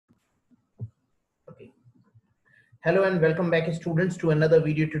Hello and welcome back students to another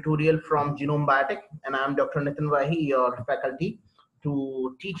video tutorial from Genome Biotech, and I am Dr. Nitin Vahi, your faculty,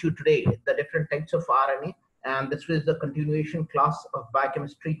 to teach you today the different types of RNA. And this is the continuation class of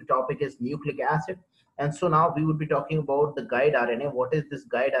biochemistry. The topic is nucleic acid, and so now we would be talking about the guide RNA. What is this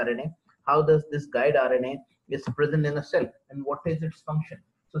guide RNA? How does this guide RNA is present in a cell, and what is its function?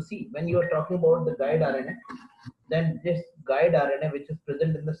 So see, when you are talking about the guide RNA, then this guide RNA which is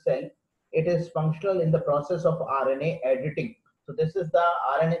present in the cell, it is functional in the process of RNA editing. So this is the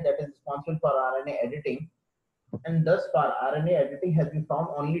RNA that is responsible for RNA editing, and thus far RNA editing has been found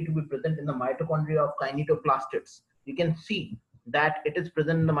only to be present in the mitochondria of kinetoplastids. You can see that it is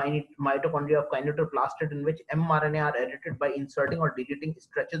present in the mitochondria of kinetoplastid, in which mRNA are edited by inserting or deleting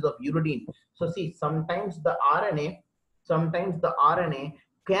stretches of uridine. So see, sometimes the RNA sometimes the RNA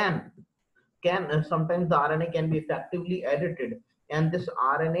can be effectively edited, and this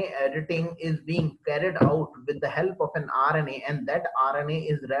RNA editing is being carried out with the help of an RNA, and that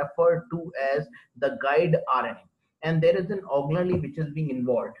RNA is referred to as the guide RNA. And there is an organelle which is being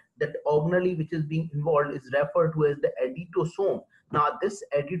involved. That organelle which is being involved is referred to as the editosome. Now this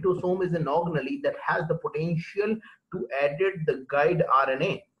editosome is an organelle that has the potential to edit the guide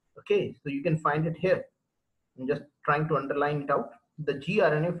RNA. Okay, so you can find it here. I'm just trying to underline it out. The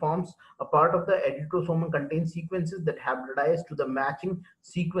gRNA forms a part of the editosome and contains sequences that hybridize to the matching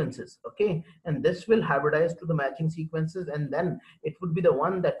sequences. Okay, and this will hybridize to the matching sequences, and then it would be the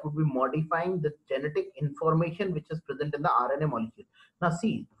one that would be modifying the genetic information which is present in the RNA molecule. Now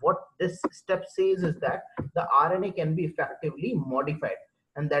see, what this step says is that the RNA can be effectively modified,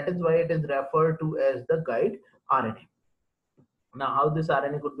 and that is why it is referred to as the guide RNA. Now how this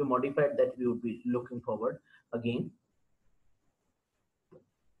RNA could be modified, that we would be looking forward again.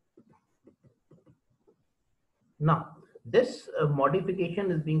 Now, this modification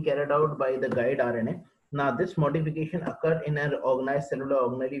is being carried out by the guide RNA. Now, this modification occurred in an organized cellular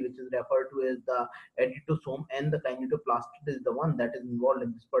organelle, which is referred to as the editosome, and the kinetoplastid is the one that is involved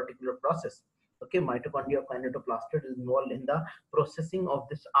in this particular process. Okay, mitochondria of kinetoplastid is involved in the processing of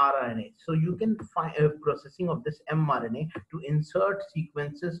this RNA. So you can find processing of this mRNA to insert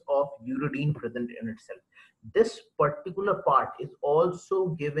sequences of uridine present in itself. This particular part is also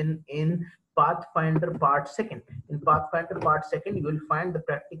given in Pathfinder part 2nd. In Pathfinder part 2nd, you will find the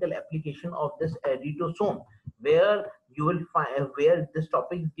practical application of this editosome, where you will find where this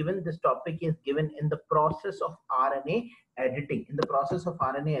topic is given. This topic is given in the process of RNA editing. In the process of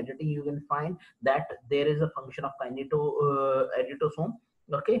RNA editing, you can find that there is a function of editosome.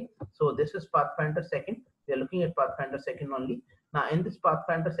 Okay, so this is Pathfinder 2nd. We are looking at Pathfinder 2nd only. Now, in this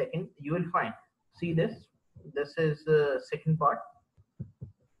Pathfinder 2nd, you will find, see this. This is the second part.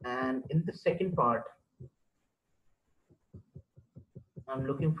 And in the second part, I'm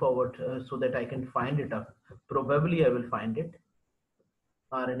looking forward so that I can find it up. Probably I will find it.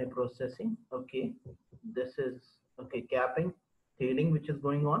 RNA processing. Okay, this is okay. Capping, tailing, which is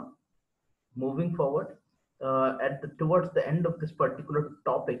going on. Moving forward, towards the end of this particular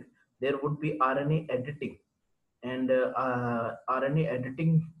topic, there would be RNA editing, and RNA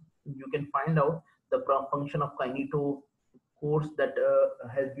editing, you can find out the function of kineto course that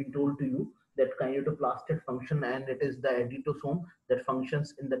has been told to you, that kinetoplastid function, and it is the editosome that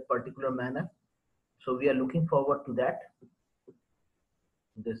functions in that particular manner. So we are looking forward to that.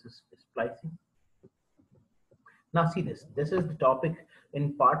 This is splicing. Now see this. This is the topic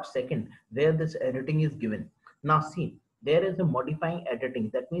in part 2nd, where this editing is given. Now see, there is a modifying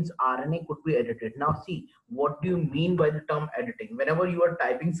editing. That means RNA could be edited. Now see, what do you mean by the term editing? Whenever you are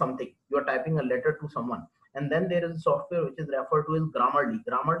typing something, you are typing a letter to someone, and then there is a software which is referred to as Grammarly.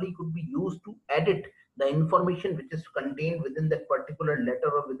 Grammarly could be used to edit the information which is contained within that particular letter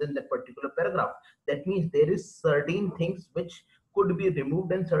or within that particular paragraph. That means there is certain things which could be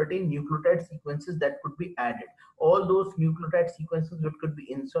removed and certain nucleotide sequences that could be added. All those nucleotide sequences which could be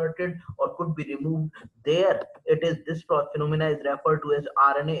inserted or could be removed, there it is, this phenomena is referred to as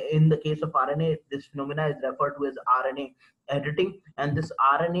RNA. In the case of RNA, this phenomena is referred to as RNA editing, and this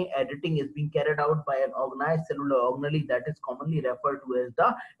RNA editing is being carried out by an organized cellular organelle that is commonly referred to as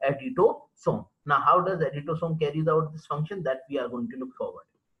the editosome. Now how does editosome carries out this function, that we are going to look forward.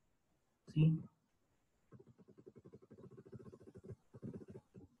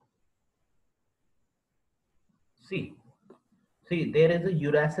 See, there is a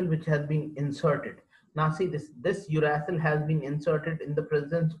uracil which has been inserted. Now see, this uracil has been inserted in the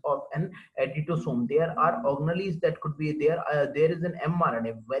presence of an editosome. There are organelles that could be there. There is an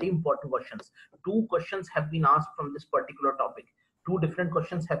mRNA. Very important questions. 2 questions have been asked from this particular topic. 2 different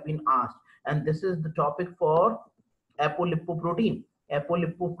questions have been asked, and this is the topic for apolipoprotein.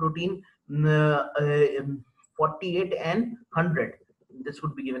 Apolipoprotein 48 and 100. This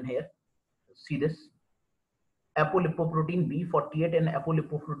would be given here. See this, apolipoprotein B48 and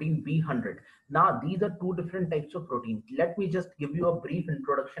apolipoprotein B100. Now these are two different types of proteins. Let me just give you a brief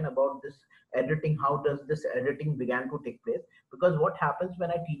introduction about this editing. How does this editing began to take place? Because what happens when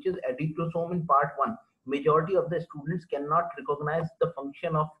I teaches editosome in part 1, majority of the students cannot recognize the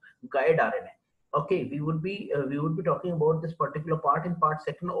function of guide RNA. Okay, we would be talking about this particular part in part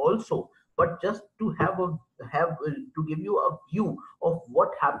 2 also, but just to have to give you a view of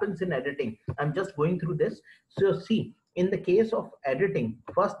what happens in editing, I'm just going through this. So see, in the case of editing,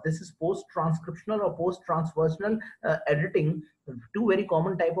 first, this is post transcriptional or post transversional editing. Two very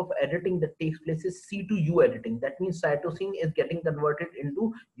common type of editing that takes place is C to U editing. That means cytosine is getting converted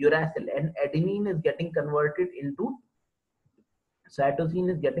into uracil and adenine is getting converted into cytosine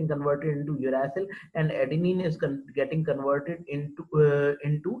is getting converted into uracil and adenine is getting converted into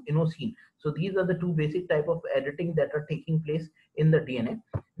inosine. So these are the two basic type of editing that are taking place in the DNA.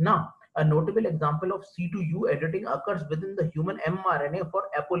 Now, a notable example of C to U editing occurs within the human mRNA for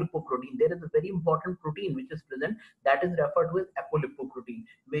apolipoprotein. There is a very important protein which is present that is referred to as apolipoprotein.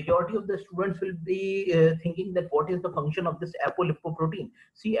 Majority of the students will be thinking that what is the function of this apolipoprotein.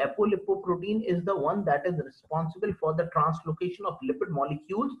 See, apolipoprotein is the one that is responsible for the translocation of lipid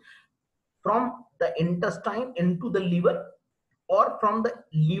molecules from the intestine into the liver or from the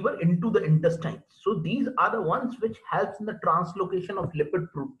liver into the intestine. So these are the ones which helps in the translocation of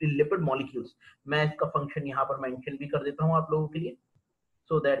lipid molecules. मैं इसका function यहाँ पर mention भी कर देता हूँ आप लोगों के लिए,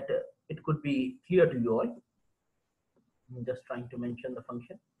 so that it could be clear to you all. I'm just trying to mention the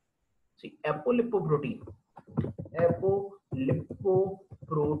function. See,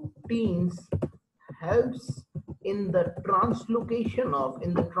 apolipoproteins helps in the translocation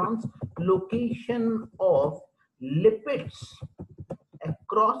of lipids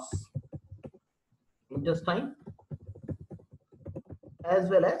across intestine as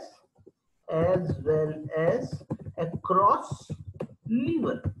well as across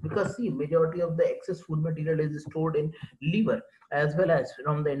liver, because see, majority of the excess food material is stored in liver, as well as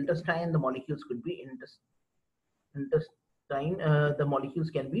from the intestine the molecules could be intestine, the molecules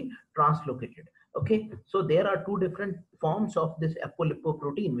can be translocated. Okay, so there are two different forms of this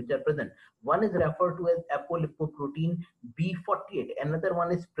apolipoprotein which are present. One is referred to as apolipoprotein B48. Another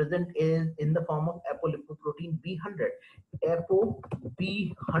one is present in the form of apolipoprotein B100.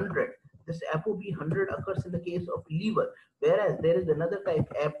 ApoB100. This ApoB100 occurs in the case of liver, whereas there is another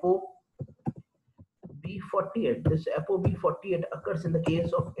type ApoB48. This ApoB48 occurs in the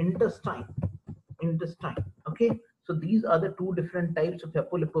case of intestine. Okay, so these are the two different types of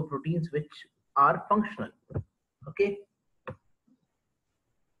apolipoproteins which are functional. Okay,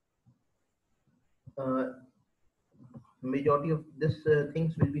 majority of this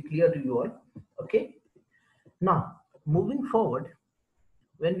things will be clear to you all. Okay, now moving forward,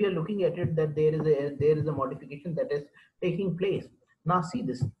 when we are looking at it, that there is a modification that is taking place. Now see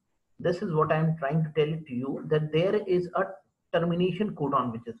this is what I am trying to tell it to you, that there is a termination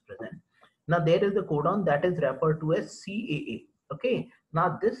codon which is present. Now there is a codon that is referred to as CAA. Okay,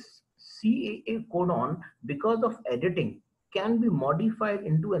 now this CAA codon, because of editing, can be modified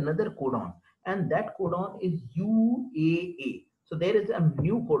into another codon, and that codon is UAA. So there is a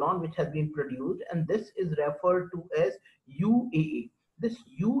new codon which has been produced, and this is referred to as UAA. This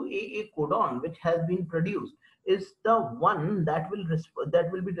UAA codon which has been produced is the one that will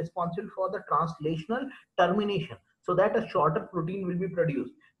be responsible for the translational termination, so that a shorter protein will be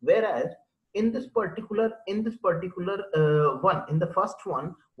produced. Whereas in this particular one, in the first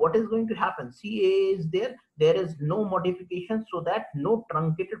one, what is going to happen? CAA is there is no modification, so that no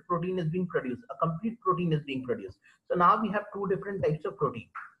truncated protein is being produced, a complete protein is being produced. So now we have two different types of protein.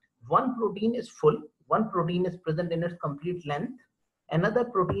 One protein is full, one protein is present in its complete length, another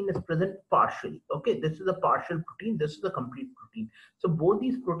protein is present partially. Okay, this is a partial protein, this is a complete protein. So both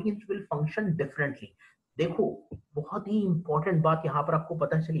these proteins will function differently. देखो, बहुत ही important बात यहाँ पर आपको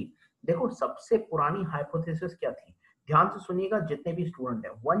पता चली. देखो, सबसे पुरानी हाइपोथेसिस क्या थी? ध्यान से सुनिएगा जितने भी स्टूडेंट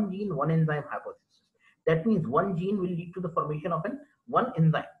हैं. One gene one enzyme hypothesis. That means one gene will lead to the formation of one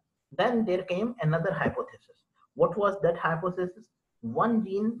enzyme. Then there came another hypothesis. What was that hypothesis? One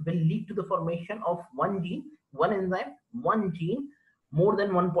gene will lead to the formation of one gene, one enzyme, one gene, more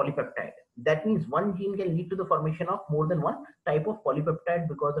than one polypeptide. That means one gene can lead to the formation of more than one type of polypeptide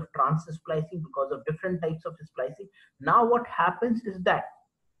because of trans-splicing, because of different types of splicing. Now what happens is that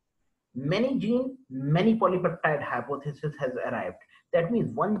many gene, many polypeptide hypothesis has arrived. That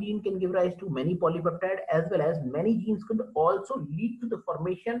means one gene can give rise to many polypeptide, as well as many genes could also lead to the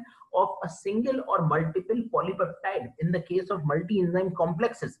formation of a single or multiple polypeptide in the case of multi-enzyme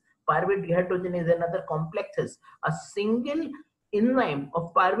complexes. Pyruvate dehydrogenase is another complexes. A single enzyme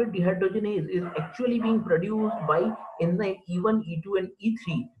of pyruvate dehydrogenase is actually being produced by enzyme E1, E2, and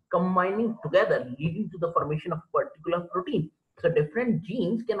E3 combining together, leading to the formation of a particular protein. So different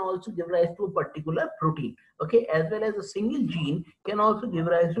genes can also give rise to a particular protein. Okay, as well as a single gene can also give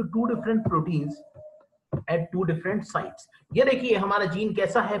rise to two different proteins at two different sites. ये देखिए हमारा gene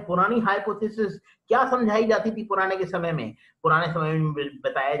कैसा है. पुरानी hypothesis क्या समझाई जाती थी पुराने के समय में? पुराने समय में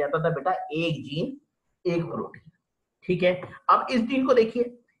बताया जाता था बेटा एक जीन एक प्रोटीन. ठीक है, अब इस जीन को देखिए,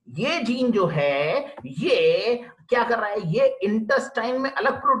 ये जीन जो है ये क्या कर रहा है, ये इंटेस्टाइन में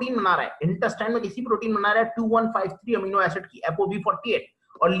अलग प्रोटीन बना रहा है. इंटेस्टाइन में किसी प्रोटीन बना रहा है 2153 अमीनो एसिड की ApoB48,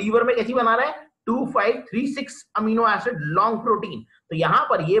 और लीवर में कैसी बना रहा है 2536 अमीनो एसिड लॉन्ग प्रोटीन. तो यहां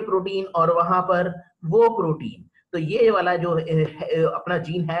पर ये प्रोटीन और वहां पर वो प्रोटीन. तो ये वाला जो अपना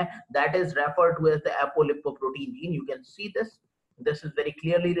जीन है that is referred to as the एपोलिपोप्रोटीन gene. You can see this. This is very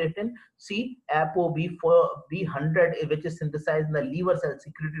clearly written. See, ApoB100, which is synthesized in the liver cell,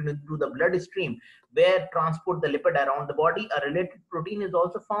 secreted into the bloodstream, where transport the lipid around the body. A related protein is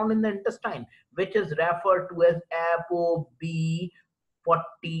also found in the intestine, which is referred to as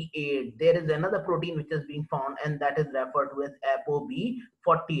ApoB48. There is another protein which is being found, and that is referred to as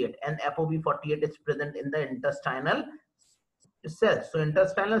ApoB48. And ApoB48 is present in the intestinal cells. So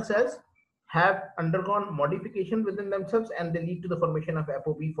intestinal cells have undergone modification within themselves and they lead to the formation of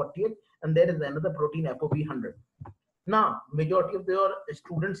ApoB48, and there is another protein ApoB100. Now majority of your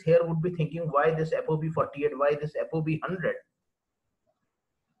students here would be thinking, why this ApoB48, why this ApoB100?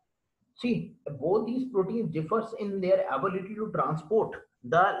 See, both these proteins differs in their ability to transport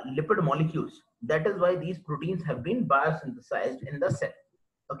the lipid molecules. That is why these proteins have been biosynthesized in the cell.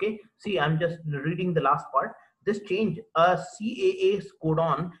 Okay, see, I'm just reading the last part. This change a CAA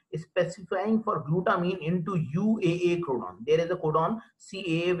codon is specifying for glutamine into UAA codon. There is a codon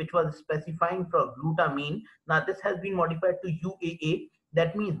CAA which was specifying for glutamine. Now this has been modified to UAA.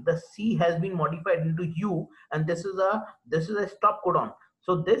 That means the C has been modified into U, and this is a stop codon.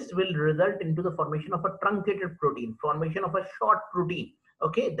 So this will result into the formation of a truncated protein, formation of a short protein.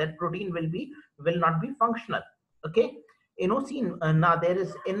 Okay, that protein will not be functional. Okay. Inosine, now there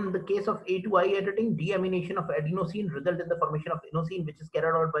is, in the case of A2I editing, deamination of adenosine result in the formation of inosine, which is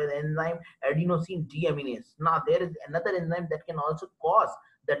carried out by the enzyme adenosine deaminase. Now there is another enzyme that can also cause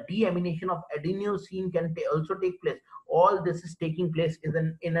the deamination of adenosine can also take place. All this is taking place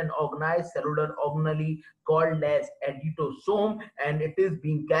in an organized cellular organelle called as editosome, and it is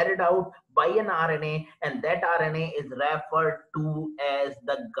being carried out by an RNA, and that RNA is referred to as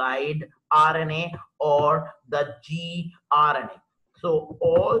the guide RNA or the gRNA. So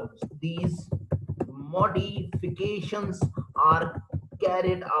all these modifications are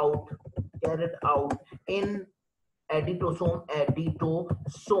carried out in editosome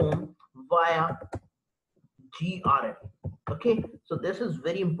via gRNA. Okay, so this is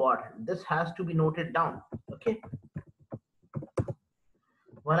very important. This has to be noted down. Okay,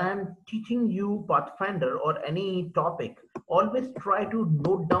 when I'm teaching you Pathfinder or any topic, always try to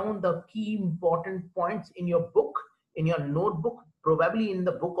note down the key important points in your book, in your notebook, probably in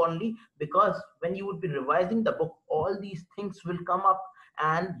the book only, because when you would be revising the book, all these things will come up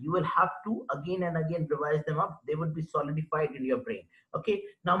and you will have to again and again revise them up. They would be solidified in your brain. Okay,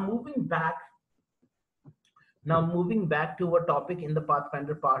 now moving back to our topic in the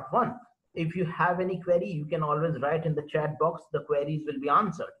Pathfinder part 1. If you have any query, you can always write in the chat box. The queries will be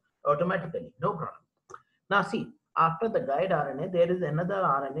answered automatically, no problem. Now see, after the guide RNA, there is another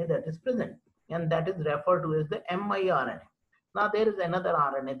RNA that is present, and that is referred to as the miRNA. Now there is another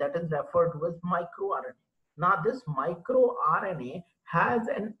RNA that is referred to as microRNA. Now this microRNA has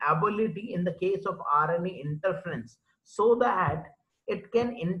an ability in the case of RNA interference, so that it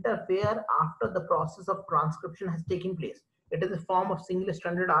can interfere after the process of transcription has taken place. It is a form of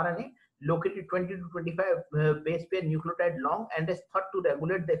single-stranded RNA located 20 to 25 base pair nucleotide long and is thought to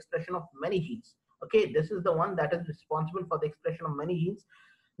regulate the expression of many genes. Okay, this is the one that is responsible for the expression of many genes.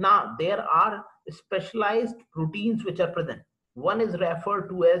 Now there are specialized proteins which are present. One is referred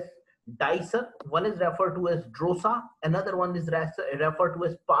to as dicer, one is referred to as drosa, another one is referred to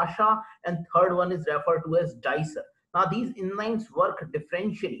as pasha, and third one is referred to as dicer. Now these enzymes work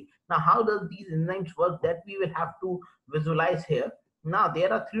differentially. Now how does these enzymes work, that we will have to visualize here. Now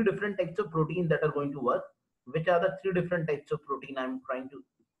there are 3 different types of protein that are going to work. Which are the 3 different types of protein? I'm trying to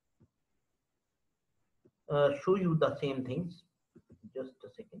show you the same things. Just a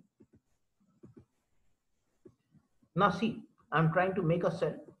second. Now see, I'm trying to make a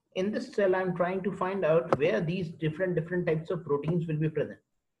cell. In this cell, I'm trying to find out where these different types of proteins will be present.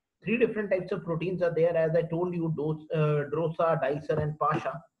 3 different types of proteins are there, as I told you, drosa, dicer, and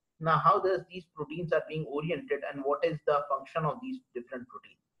pasha. Now, how does these proteins are being oriented and what is the function of these different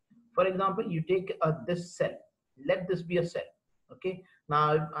proteins? For example, you take this cell, let this be a cell. Okay,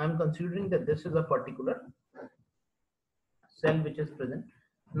 now I'm considering that this is a particular cell which is present.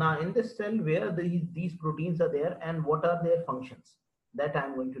 Now in this cell, where these proteins are there and what are their functions, that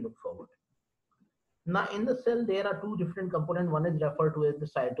I'm going to look forward. Now in the cell, there are two different components. One is referred to as the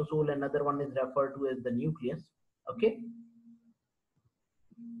cytosol, another one is referred to as the nucleus. Okay,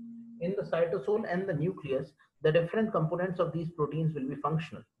 in the cytosol and the nucleus, the different components of these proteins will be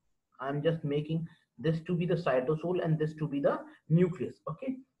functional. I'm just making this to be the cytosol and this to be the nucleus.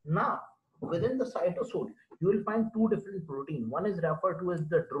 Okay, now within the cytosol, you will find two different proteins. One is referred to as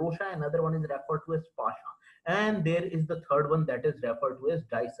the drosha, another one is referred to as pasha, and there is the third one that is referred to as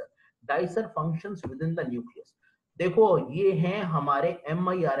dicer. Dicer functions within the nucleus. देखो, ये हैं हमारे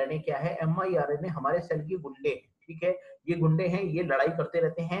mRNA. क्या है mRNA? हमारे cell के गुंडे हैं, ठीक है, ये गुंडे हैं, ये लड़ाई करते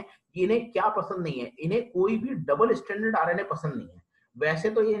रहते हैं। इन्हें क्या पसंद नहीं है? इन्हें कोई भी डबल स्टैंडर्ड आरएनए पसंद नहीं है। वैसे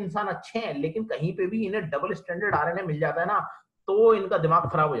तो ये इंसान अच्छे हैं, लेकिन कहीं पे भी इन्हें डबल स्टैंडर्ड आरएनए मिल जाता है ना, तो इनका दिमाग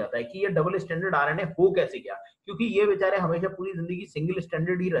खराब हो जाता है कि ये डबल स्टैंडर्ड आरएनए हो कैसे गया, क्योंकि ये बेचारे हमेशा पूरी जिंदगी सिंगल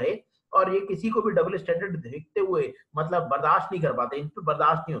स्टैंडर्ड ही रहे और ये किसी को भी डबल स्टैंडर्ड देखते हुए मतलब बर्दाश्त नहीं कर पाते। इन पे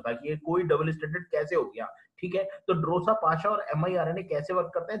बर्दाश्त नहीं होता कि ये कोई डबल स्टैंडर्ड कैसे हो गया, ठीक है। तो ड्रोसा, पाशा और mRNA कैसे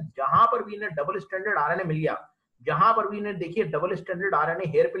वर्क करते हैं? जहां पर भी इन्हें डबल स्टैंडर्ड आरएनए मिल गया, जहां पर भी इन्हें देखिए double standard RNA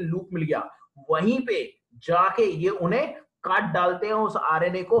hair pin loop मिल गया, वहीं पे जाके ये उन्हें काट डालते हैं, उस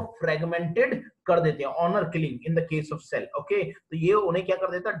आरएनए को फ्रेगमेंटेड कर देते हैं, honour killing in the case of cell. Okay, तो ये उन्हें क्या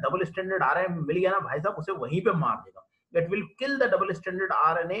कर देता है, डबल स्टैंडर्ड आरएनए मिल गया ना भाई साहब, उसे वहीं पे मार देगा। It will kill the double stranded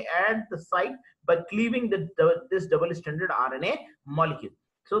RNA at the site by cleaving this double stranded RNA molecule.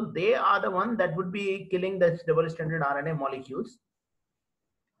 So they are the one that would be killing the double stranded RNA molecules.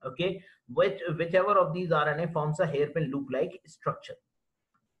 Okay, whichever of these RNA forms a hairpin loop like structure.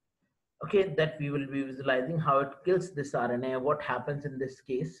 Okay, that we will be visualizing how it kills this RNA. What happens in this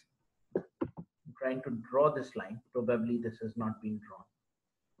case? I'm trying to draw this line. Probably this has not been drawn.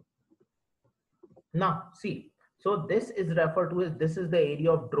 Now see, so this is referred to as, this is the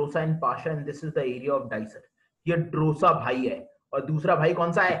area of drosa and pasha and this is the area of dicer. ये ड्रोसा भाई है और दूसरा भाई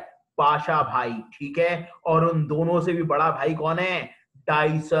कौन सा है? पाशा भाई, ठीक है। और उन दोनों से भी बड़ा भाई कौन है?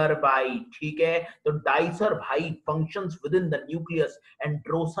 डाइसर भाई, ठीक है। तो डाइसर भाई functions within the nucleus and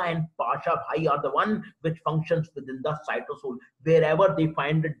drosa and pasha bhai are the one which functions within the cytosol. Wherever they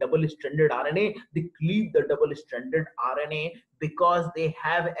find the double stranded RNA, they cleave the double stranded RNA because they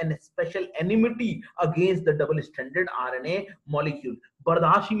have an special enmity against the double stranded RNA molecule.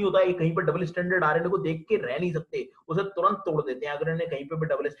 बर्दाश्त ही नहीं होता है, कहीं पर double standard RNA को देख के रह नहीं सकते, उसे तुरंत तोड़ देते हैं अगर इन्हें कहीं पे भी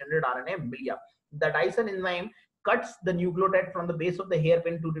डबल स्टैंडर्ड आरएनए मिल गया। The Dyson enzyme cuts the nucleotide from the base of the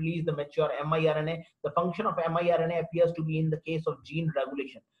hairpin to release the mature miRNA. The function of miRNA appears to be in the case of gene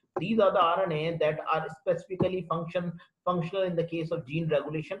regulation. These are the RNA that are specifically functional in the case of gene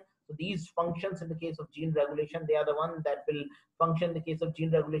regulation. So these functions in the case of gene regulation, they are the one that will function in the case of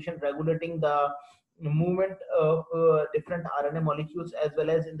gene regulation, regulating the movement of different RNA molecules, as well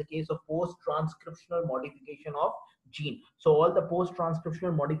as in the case of post-transcriptional modification of gene. So all the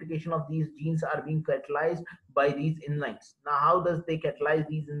post-transcriptional modification of these genes are being catalyzed by these enzymes. Now, how does they catalyze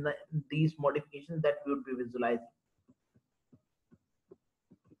these modifications? That we would be visualizing.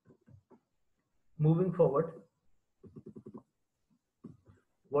 Moving forward,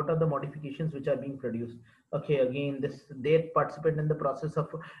 what are the modifications which are being produced? Okay, again, they participate in the process of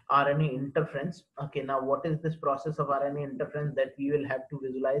RNA interference. Okay, now what is this process of RNA interference? That we will have to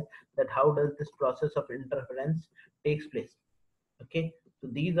visualize, that how does this process of interference takes place. Okay, so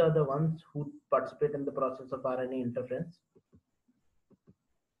these are the ones who participate in the process of RNA interference.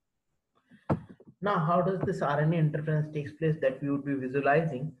 Now how does this RNA interference takes place? That we would be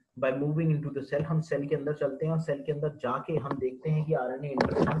visualizing by moving into the cell. हम cell के अंदर चलते हैं और cell के अंदर जाके हम देखते हैं कि RNA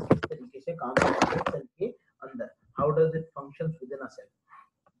इंटरफेरेंस किस तरीके से काम करता है सेल के अंदर. How does it functions within a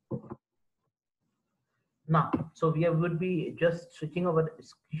cell? Now, so we would be just switching our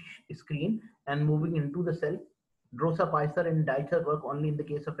screen and moving into the cell. Drosa, Picer, and Dicer work only in the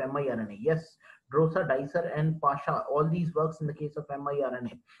case of miRNA. Yes, Drosa, Dicer, and Pasha, all these works in the case of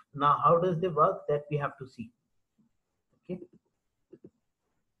miRNA. Now, how does they work? That we have to see. Okay.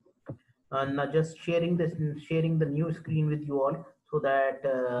 Now, just sharing the new screen with you all so that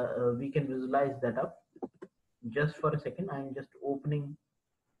we can visualize that up. Just for a second, I'm just opening.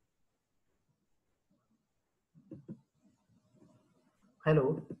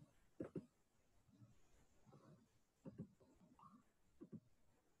 Hello.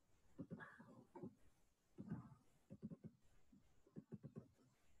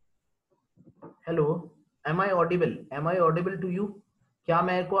 Hello. Am I audible? Am I audible to you? क्या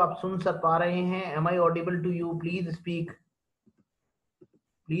मेरे को आप सुन सक पा रहे हैं? Am I audible to you? Please speak.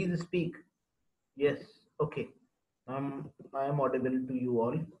 Please speak. Yes. Okay. I am audible to you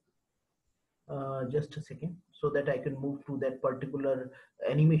all. Just a second, so that I can move to that particular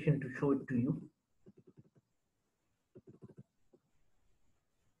animation to show it to you.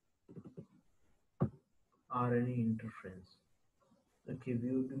 RNA interference. Okay,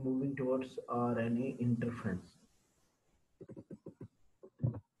 we will be moving towards RNA interference.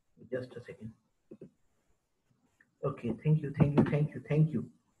 Just a second. Okay, thank you, thank you, thank you, thank you,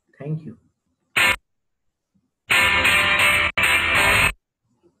 thank you.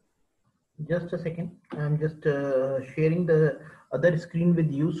 Just a second. I'm just sharing the other screen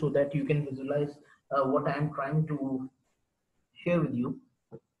with you so that you can visualize what I am trying to share with you.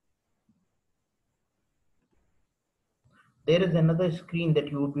 There is another screen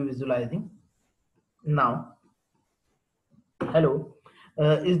that you will be visualizing now. Hello.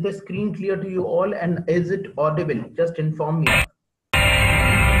 Is the screen clear to you all, and is it audible? Just inform me.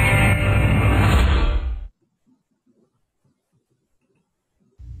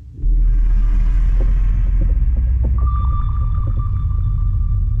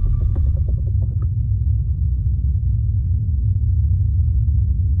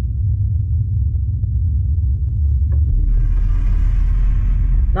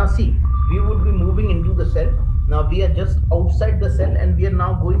 Now see, we would be moving into the cell. Now we are just outside the cell and we are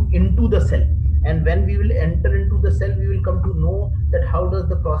now going into the cell. And when we will enter into the cell, we will come to know that how does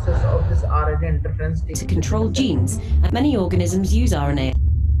the process of this RNA interference take to control genes, and many organisms use RNA.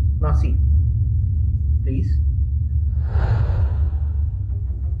 Now see, please.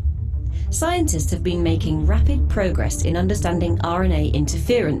 Scientists have been making rapid progress in understanding RNA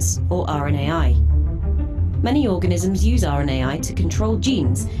interference, or RNAi. Many organisms use RNAi to control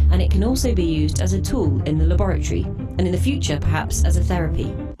genes, and it can also be used as a tool in the laboratory, and in the future perhaps as a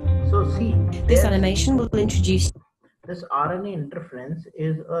therapy. So see, this animation will introduce this RNA interference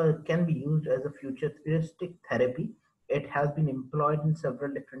can be used as a futuristic therapy. It has been employed in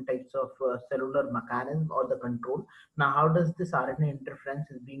several different types of cellular mechanism or the control. Now, how does this RNA interference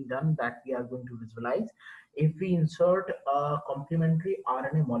is being done that we are going to visualize? If we insert a complementary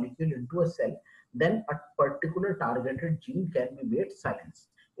RNA molecule into a cell, then a particular targeted gene can be made silenced.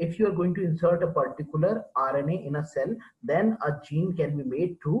 If you are going to insert a particular RNA in a cell, then a gene can be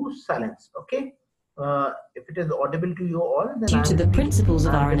made to silence. Okay. If it is audible to you all, then due to the principles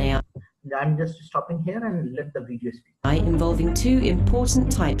of RNAi. I'm just stopping here and let the video speak. Involving two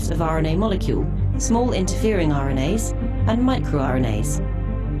important types of RNA molecule, small interfering RNAs and microRNAs.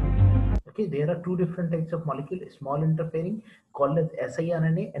 Okay, there are two different types of molecule, small interfering called as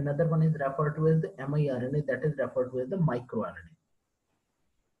siRNA, another one is referred to as the miRNA, that is referred to as the microRNA.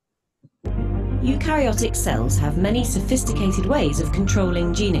 Eukaryotic cells have many sophisticated ways of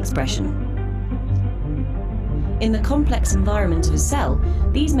controlling gene expression. In the complex environment of a cell,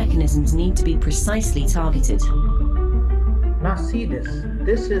 these mechanisms need to be precisely targeted. Now see this.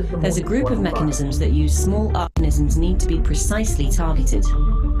 This is the There's a group of mechanisms that use small organisms need to be precisely targeted.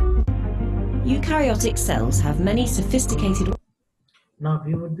 Eukaryotic cells have many sophisticated. Now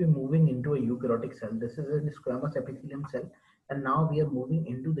we would be moving into a eukaryotic cell. This is a squamous epithelium cell, and now we are moving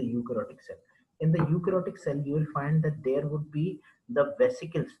into the eukaryotic cell. In the eukaryotic cell, you will find that there would be the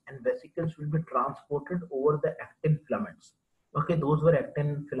vesicles, and vesicles will be transported over the actin filaments. Okay, those were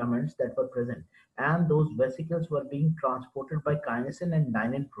actin filaments that were present, and those vesicles were being transported by kinesin and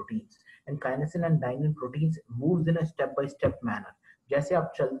dynein proteins. And kinesin and dynein proteins moves in a step-by-step manner. जैसे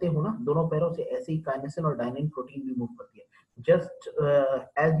आप चलते हो ना दोनों पैरों से, ऐसे ही काइनेसिन और डायनिन प्रोटीन भी मूव करती है. Just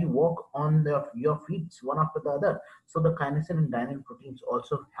as you walk on your feet one after the other, so the kinesin and dynein proteins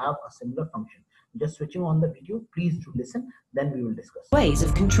also have a similar function. Just switching on the video, please do listen, then we will discuss. Ways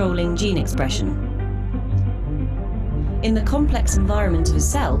of controlling gene expression. In the complex environment of a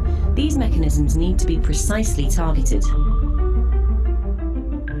cell, these mechanisms need to be precisely targeted.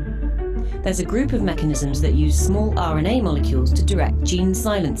 There's a group of mechanisms that use small RNA molecules to direct gene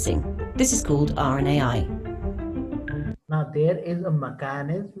silencing. This is called RNAi. Now there is a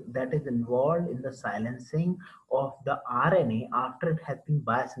mechanism that is involved in the silencing of the RNA after it has been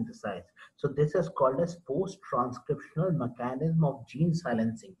biosynthesized. So this is called as post-transcriptional mechanism of gene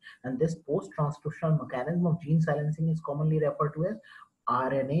silencing. And this post-transcriptional mechanism of gene silencing is commonly referred to as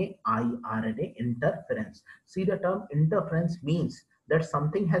RNA-RNA interference. See, the term interference means that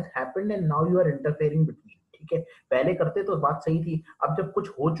something has happened and now you are interfering between. ठीक है, पहले करते तो बात सही थी, अब जब कुछ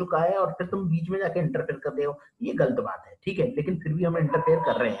हो चुका है और फिर तुम बीच में जाके इंटरफेयर कर रहे हो, ये गलत बात है. ठीक है, लेकिन फिर भी हम इंटरफेयर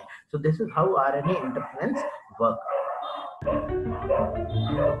कर रहे हैं. So this is how RNA interference work.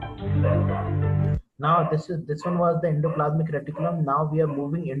 Now this one was the endoplasmic reticulum. Now we are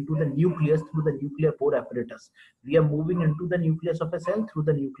moving into the nucleus through the nuclear pore apparatus. We are moving into the nucleus of a cell through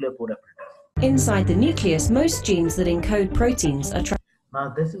the nuclear pore apparatus. Inside the nucleus, most genes that encode proteins are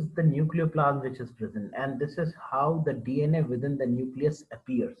now this is the nucleoplasm which is present, and this is how the DNA within the nucleus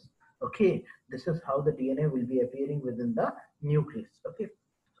appears. Okay, this is how the DNA will be appearing within the nucleus. Okay,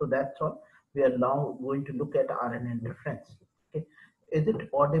 so that's all. We are now going to look at RNA interference. Okay, is it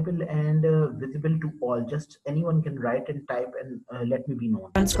audible and visible to all? Just anyone can write and type and let me be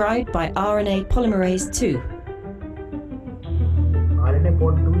known. transcribed by RNA polymerase II. RNA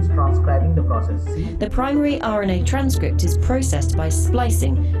pod 2 is transcribing the process. See? The primary RNA transcript is processed by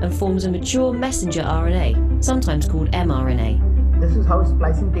splicing and forms a mature messenger RNA, sometimes called mRNA. This is how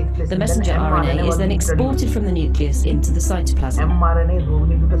splicing takes place. The messenger RNA is then exported from the nucleus into the cytoplasm. mRNA is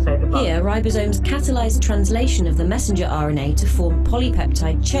moving into the cytoplasm. Here, ribosomes catalyze translation of the messenger RNA to form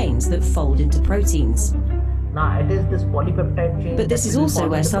polypeptide chains that fold into proteins. Now, it is this polypeptide chain. But this is also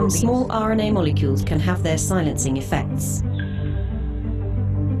where some small RNA molecules can have their silencing effects.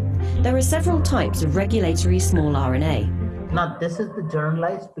 There are several types of regulatory small RNA. Now, this is the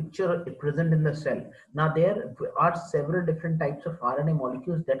generalized picture present in the cell. Now, there are several different types of RNA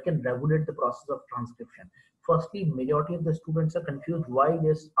molecules that can regulate the process of transcription. Firstly, majority of the students are confused why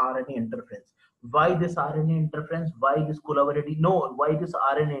this RNA interference. Why this RNA interference? Why this collaborative? No, why this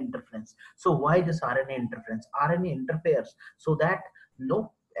RNA interference? So why this RNA interference? RNA interferes so that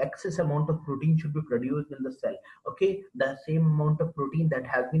no excess amount of protein should be produced in the cell. Okay, the same amount of protein that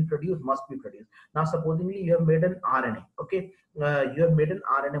has been produced must be produced. Now supposingly you have made an RNA. Okay, you have made an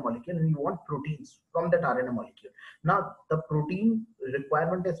RNA molecule and you want proteins from that RNA molecule. Now the protein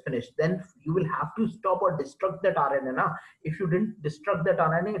requirement is finished, then you will have to stop or destruct that RNA. Now if you didn't destruct that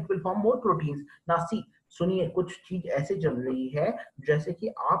RNA, it will form more proteins. Now see, सुनिए, कुछ चीज ऐसे चल रही है जैसे कि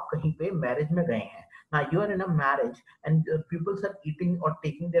आप कहीं पे मैरिज में गए हैं. Now you are in a marriage and people are eating or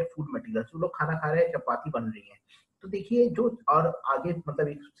taking their food materials. वो लोग खाना खा रहे हैं, चपाती बन रही है. तो देखिए जो और आगे मतलब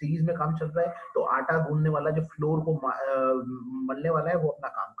एक सीरीज में काम चल रहा है, तो आटा गूंदने वाला जो फ्लोर को मलने वाला है वो अपना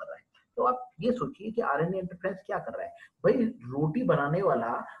काम कर रहा है. तो आप ये सोचिए कि आरएनए इंटरफेरेंस क्या कर रहा है. भाई रोटी बनाने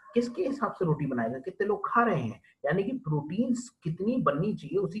वाला किसके हिसाब से रोटी बनाएगा, कितने लोग खा रहे हैं, यानी कि प्रोटीन्स कितनी बननी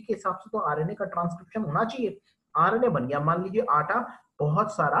चाहिए उसी के हिसाब से तो आरएनए का ट्रांसक्रिप्शन होना चाहिए. आरएनए बन गया, मान लीजिए आटा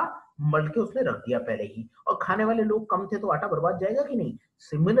बहुत सारा मल के उसने रख दिया पहले ही, और खाने वाले लोग कम थे तो आटा बर्बाद जाएगा कि नहीं.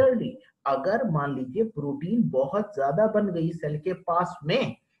 सिमिलरली अगर मान लीजिए प्रोटीन बहुत ज्यादा बन गई सेल के पास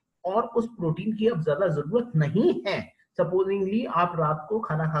में और उस प्रोटीन की अब ज्यादा जरूरत नहीं है, सपोजिंगली आप रात को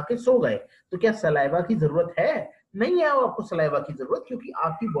खाना खा के सो गए, तो क्या सलाइवा की जरूरत है? नहीं है आपको सलाइवा की जरूरत, क्योंकि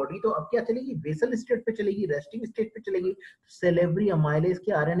आपकी बॉडी तो अब क्या चलेगी, बेसल स्टेट पे चलेगी, रेस्टिंग स्टेट पे चलेगी. सेलेब्री अमाइलेज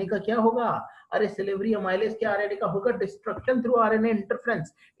के आरएनए का क्या होगा? अरे सेलेब्री अमाइलेज के आरएनए का होगा destruction through RNA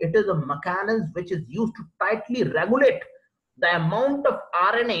interference. It is a mechanism which is used to tightly regulate the amount of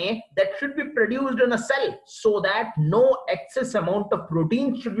RNA that should be produced in a cell so that no excess amount of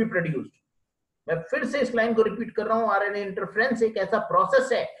protein should be produced. मैं फिर से इस line को repeat कर रहा हूं, RNA interference एक ऐसा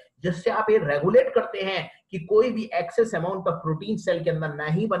प्रोसेस है जिससे आप ये रेगुलेट करते हैं कि कोई भी excess amount of protein cell के अंदर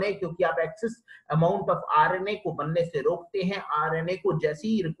नहीं बने, क्योंकि आप एक्सेस अमाउंट ऑफ आरएनए को बनने से रोकते हैं. आरएनए को जैसी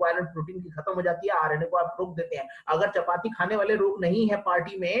ही रिक्वायरमेंट प्रोटीन की खत्म हो जाती है, आरएनए को आप रोक देते हैं. अगर चपाती खाने वाले लोग नहीं है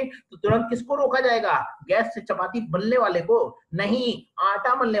पार्टी में, तो तुरंत किसको रोका जाएगा? गैस से चपाती बनने वाले को नहीं,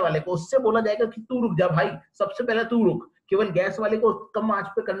 आटा मलने वाले को. उससे बोला जाएगा कि तू रुक जा भाई, सबसे पहले तू रुक. केवल गैस वाले को कम आंच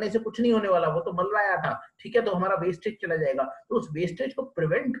पे करने से कुछ नहीं होने वाला, वो तो मल रहा है आटा, ठीक है, तो हमारा वेस्टेज चला जाएगा. तो उस वेस्टेज को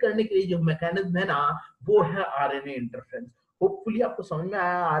प्रिवेंट करने के लिए जो मैकेनिज्म है ना, वो है आरएनए इंटरफेरेंस. होपफुली आपको समझ में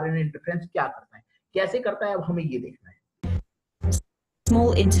आया आरएनए इंटरफेरेंस क्या करता है, कैसे करता है, अब हमें ये देखना है.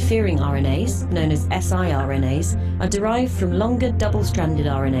 Small interfering RNAs, known as siRNAs, are derived from longer double-stranded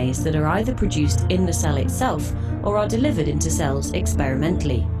RNAs that are either produced in the cell itself or are delivered into cells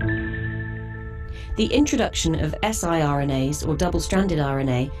experimentally. The introduction of siRNAs or double-stranded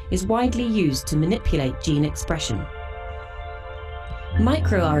RNA is widely used to manipulate gene expression.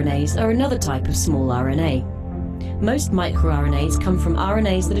 MicroRNAs are another type of small RNA. Most microRNAs come from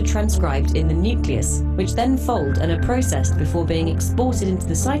RNAs that are transcribed in the nucleus, which then fold and are processed before being exported into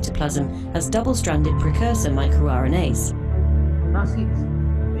the cytoplasm as double-stranded precursor microRNAs. Now see,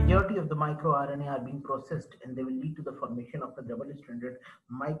 majority of the microRNA are being processed and they will lead to the formation of a double-stranded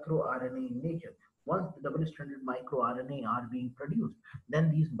microRNA in nature. Once the double-stranded microRNA are being produced,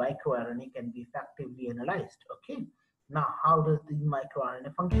 then these microRNA can be effectively analyzed. Okay. Now, how does the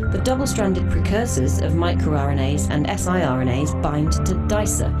microRNA function? The double-stranded precursors of microRNAs and siRNAs bind to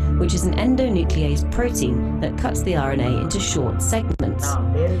dicer, which is an endonuclease protein that cuts the RNA into short segments.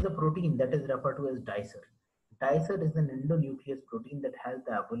 Now, there is a protein that is referred to as dicer. Dicer is an endonuclease protein that has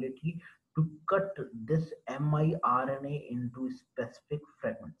the ability to cut this miRNA into specific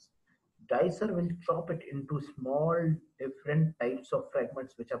fragments. Dicer will chop it into small different types of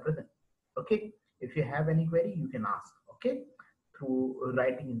fragments which are present. Okay, if you have any query, you can ask, okay, through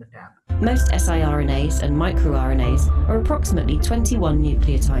writing in the tab. Most siRNAs and microRNAs are approximately 21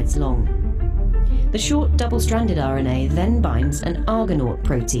 nucleotides long. The short double-stranded RNA then binds an Argonaute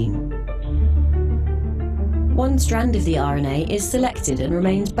protein. One strand of the RNA is selected and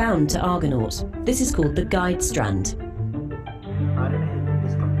remains bound to Argonaute. This is called the guide strand.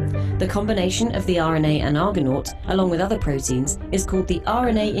 The combination of the RNA and Argonaute, along with other proteins, is called the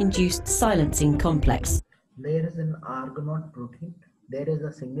RNA-induced silencing complex. There is an Argonaute protein, there is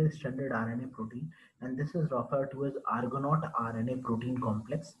a single-stranded RNA protein, and this is referred to as Argonaute RNA protein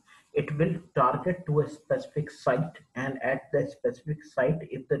complex. It will target to a specific site, and at the specific site,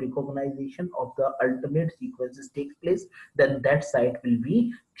 if the recognition of the alternate sequences takes place, then that site will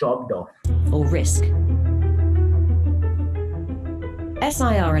be chopped off. Or RISC.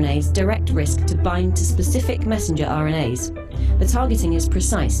 siRNAs direct RISC to bind to specific messenger RNAs. The targeting is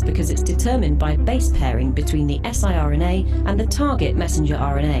precise because it's determined by base pairing between the siRNA and the target messenger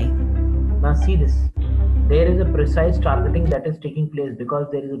RNA. Now see this. There is a precise targeting that is taking place because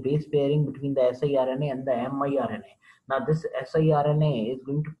there is a base pairing between the siRNA and the miRNA. Now this siRNA is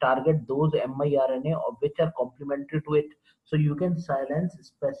going to target those miRNA of which are complementary to it. So you can silence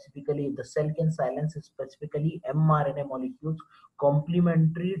specifically, the cell can silence specifically mRNA molecules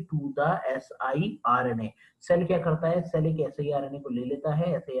complementary to the siRNA. Cell क्या करता है, cell एक siRNA को ले लेता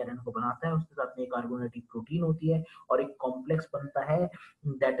है, siRNA को बनाता है, उसके साथ में एक कार्बोनेटिक प्रोटीन होती है और एक कॉम्प्लेक्स बनता है,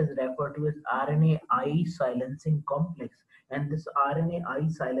 that is referred to as RNAi silencing complex. And this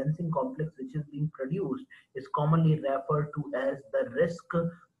RNAi silencing complex which is being produced is commonly referred to as the RISC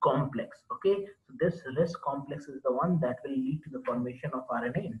complex. Okay, so this RISC complex is the one that will lead to the formation of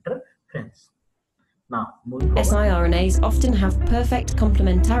RNA interference. Now, moving forward. siRNAs often have perfect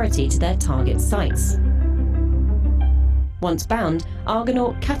complementarity to their target sites. Once bound,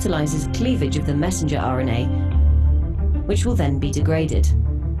 Argonaute catalyzes cleavage of the messenger RNA, which will then be degraded.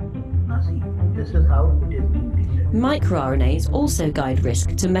 Now see, this is how it is being degraded. MicroRNAs also guide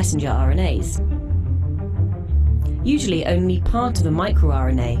RISC to messenger RNAs. Usually only part of a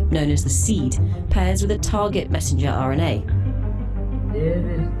microRNA, known as the seed, pairs with a target messenger RNA. There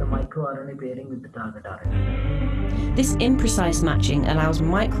is the microRNA pairing with the target RNA. This imprecise matching allows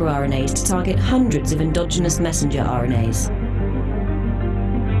microRNAs to target hundreds of endogenous messenger RNAs.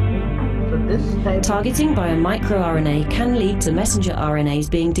 So this type Targeting by a microRNA can lead to messenger RNAs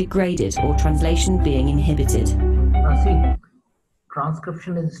being degraded or translation being inhibited. Now see,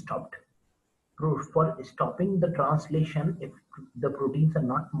 transcription is stopped. For stopping the translation, if the proteins are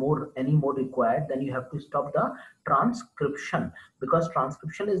not any more required, then you have to stop the transcription, because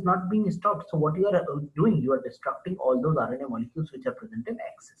transcription is not being stopped. So what you are doing, you are destructing all those RNA molecules which are present in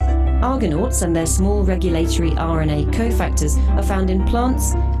excess. Argonauts and their small regulatory RNA cofactors are found in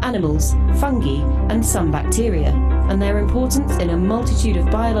plants, animals, fungi, and some bacteria, and their importance in a multitude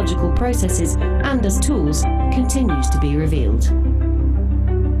of biological processes and as tools continues to be revealed.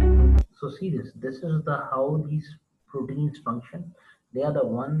 So see this is how these proteins function. They are the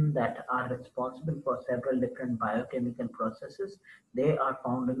ones that are responsible for several different biochemical processes. They are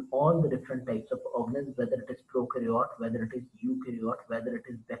found in all the different types of organisms, whether it is prokaryote, whether it is eukaryote, whether it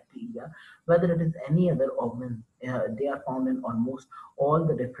is bacteria, whether it is any other organism. They are found in almost all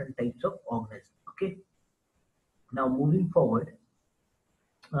the different types of organisms. Okay. Now moving forward,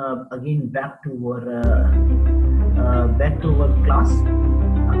 again back to our class.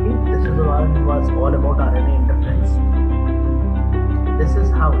 Okay, this is one was all about RNA interference. This is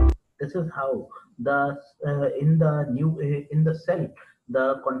how the in the cell,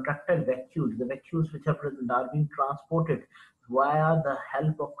 the contractile vacuoles, the vacuoles which are present are being transported via the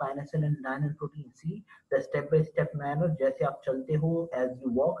help of kinesin and dynein protein. See the step-by-step manner, जैसे आप चलते हो, as you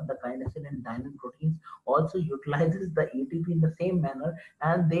walk, the kinesin and dynein proteins also utilizes the ATP in the same manner,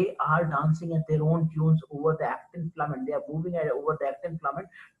 and they are dancing at their own tunes over the actin filament. They are moving over the actin filament,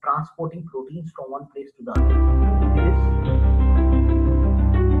 transporting proteins from one place to the other.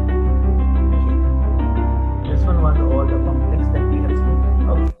 This one was all the complex that we have seen.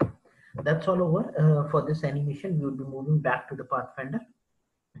 Okay. That's all over for this animation. We will be moving back to the Pathfinder.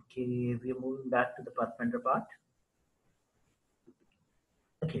 Okay, we are moving back to the Pathfinder part.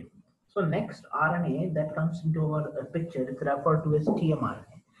 Okay, so next RNA that comes into our picture is referred to as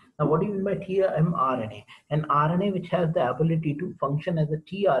tmRNA. Now, what do you mean by tmRNA? An RNA which has the ability to function as a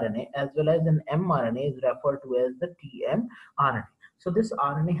tRNA as well as an mRNA is referred to as the tmRNA. So this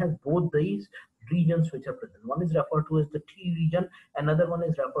RNA has both these regions which are present. One is referred to as the T region, another one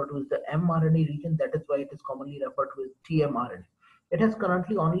is referred to as the mRNA region. That is why it is commonly referred to as tmRNA. It has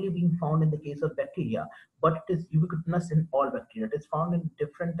currently only been found in the case of bacteria, but it is ubiquitous in all bacteria. It is found in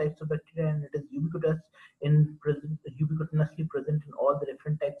different types of bacteria, and it is ubiquitously present in all the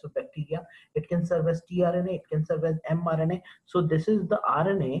different types of bacteria. It can serve as tRNA, it can serve as mRNA. So this is the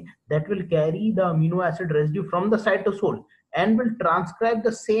RNA that will carry the amino acid residue from the cytosol and will transcribe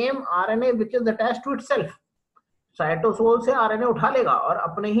the same RNA which is attached to itself. Cytosol से RNA उठा लेगा और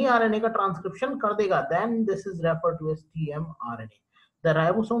अपने ही RNA का transcription कर देगा. Then this is referred to as tmRNA. The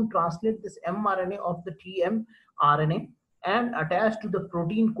ribosome translates this mRNA of the tmRNA and attached to the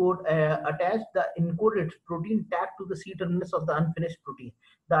protein code, the encoded protein tag to the C terminus of the unfinished protein.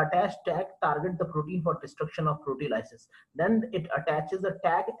 The attached tag targets the protein for destruction of proteolysis. Then it attaches a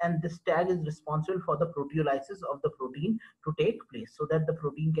tag, and this tag is responsible for the proteolysis of the protein to take place so that the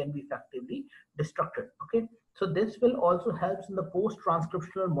protein can be effectively destructed. Okay. So this will also help in the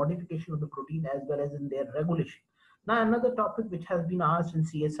post-transcriptional modification of the protein as well as in their regulation. Now, another topic which has been asked in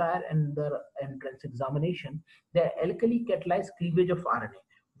CSIR and the entrance examination, the alkali catalyzed cleavage of RNA.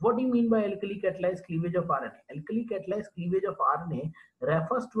 What do you mean by alkali catalyzed cleavage of RNA? Alkali catalyzed cleavage of RNA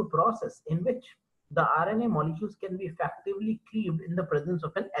refers to a process in which the RNA molecules can be effectively cleaved in the presence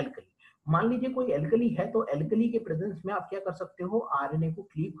of an alkali. मान लीजिए कोई alkali है, तो alkali के presence में आप क्या कर सकते हो? RNA को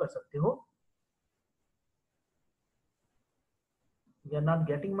cleave कर सकते हो. You are not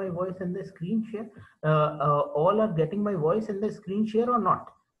getting my voice in the screen share. All are getting my voice in the screen share or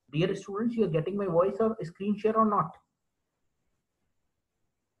not? Dear students, you are getting my voice or screen share or not?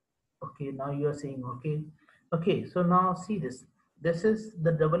 Okay, now you are saying okay. Okay, so now see this. This is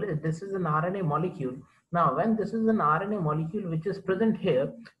the this is an RNA molecule. Now, when this is an RNA molecule which is present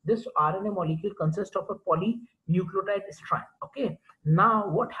here, this RNA molecule consists of a polynucleotide strand. Okay. Now,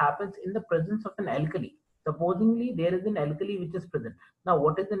 what happens in the presence of an alkali? Supposingly, there is an alkali which is present. Now,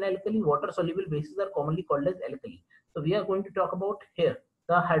 what is an alkali? Water soluble bases are commonly called as alkali. So, we are going to talk about here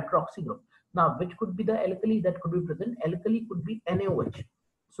the hydroxy group. Now, which could be the alkali that could be present? Alkali could be NaOH.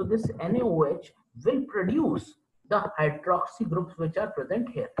 So, this NaOH will produce the hydroxy groups which are present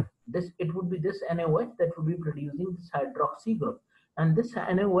here. It would be this NaOH that would be producing this hydroxy group. And this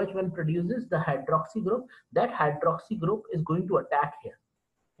NaOH, when produces the hydroxy group, that hydroxy group is going to attack here.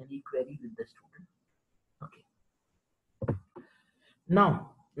 Any query with the student? Okay.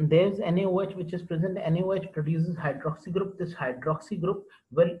 Now, there's NaOH which is present. NaOH produces hydroxy group. This hydroxy group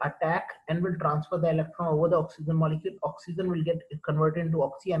will attack and will transfer the electron over the oxygen molecule. Oxygen will get converted into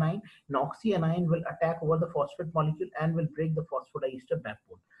oxyanion, and oxyanion will attack over the phosphate molecule and will break the phosphodiester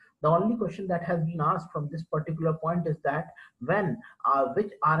backbone. The only question that has been asked from this particular point is that when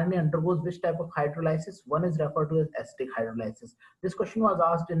which RNA undergoes which type of hydrolysis. One is referred to as acidic hydrolysis. This question was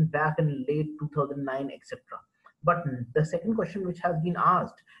asked back in late 2009, etc. But the second question which has been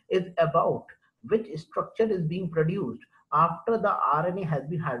asked is about which structure is being produced after the RNA has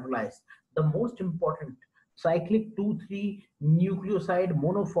been hydrolyzed. The most important, cyclic 2,3 nucleoside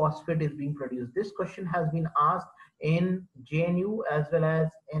monophosphate is being produced. This question has been asked in JNU as well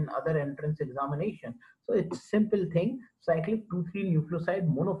as in other entrance examination. So it's a simple thing. Cyclic 2,3 nucleoside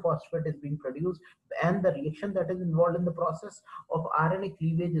monophosphate is being produced, and the reaction that is involved in the process of RNA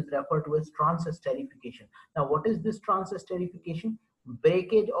cleavage is referred to as transesterification. Now, what is this transesterification?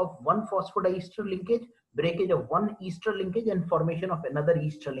 Breakage of one phosphodiester linkage, breakage of one ester linkage, and formation of another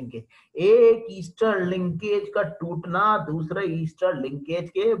ester linkage. एक ester linkage का टूटना दूसरे ester linkage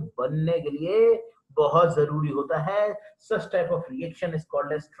के बनने के लिए बहुत जरूरी होता है. Such type of reaction is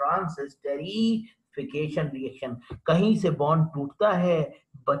called as transesterification reaction. कहीं से बॉन्ड टूटता है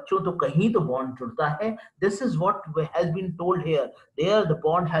बच्चों, तो कहीं तो बॉन्ड जुड़ता है. This is what has been told here. There the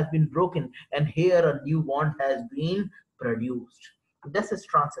bond has been broken, and here a new bond has been produced. This is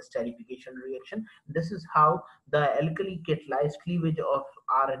transesterification reaction. This is how the alkali catalyzed cleavage of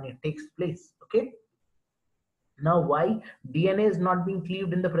RNA takes place. Okay. Now, why DNA is not being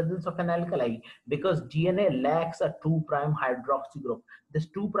cleaved in the presence of an alkali? Because DNA lacks a 2' hydroxy group. This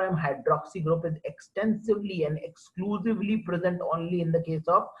 2' hydroxy group is extensively and exclusively present only in the case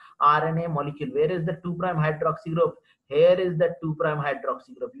of RNA molecule. Where is the 2' hydroxy group? Here is the 2'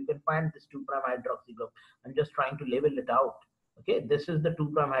 hydroxy group. You can find this 2' hydroxy group. I'm just trying to label it out. Okay, this is the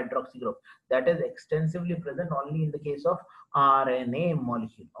 2' hydroxy group that is extensively present only in the case of RNA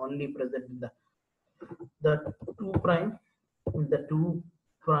molecule. Only present in the 2'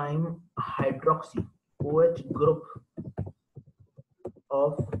 hydroxy OH group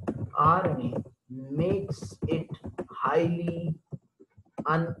of RNA makes it highly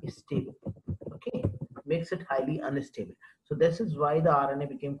unstable. Okay, makes it highly unstable. So this is why the RNA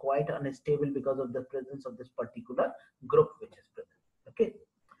became quite unstable because of the presence of this particular group which is present. Okay,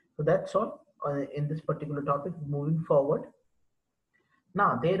 so that's all in this particular topic. Moving forward,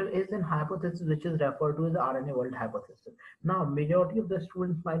 now there is an hypothesis which is referred to as the RNA world hypothesis. Now majority of the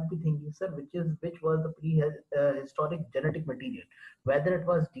students might be thinking, sir, which was the prehistoric genetic material, whether it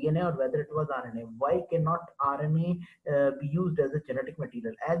was DNA or whether it was RNA. Why cannot RNA be used as a genetic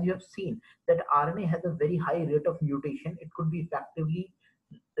material? As you have seen that RNA has a very high rate of mutation. It could be effectively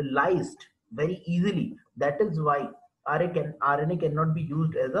lysed very easily. That is why RNA cannot be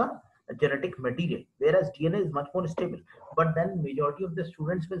used as a genetic material, whereas DNA is much more stable. But then majority of the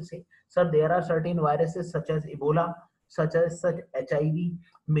students will say, sir, there are certain viruses such as Ebola, such HIV.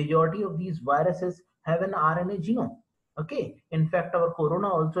 Majority of these viruses have an RNA genome. Okay, in fact, our corona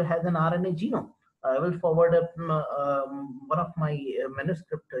also has an RNA genome. I will forward one of my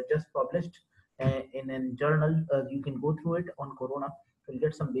manuscript just published in a journal. You can go through it on corona. You'll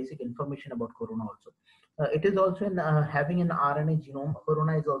get some basic information about corona also. It is also having an RNA genome.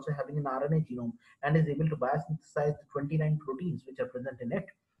 Corona is also having an RNA genome and is able to biosynthesize the 29 proteins which are present in it.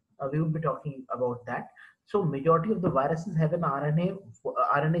 We will be talking about that. So majority of the viruses have an RNA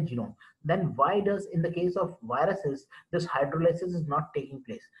genome. Then why does, in the case of viruses, this hydrolysis is not taking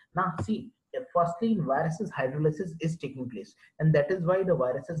place? Now see, firstly in viruses hydrolysis is taking place, and that is why the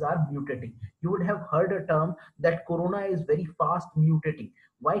viruses are mutating. You would have heard a term that corona is very fast mutating.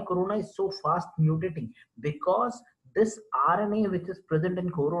 Why corona is so fast mutating? Because this RNA which is present in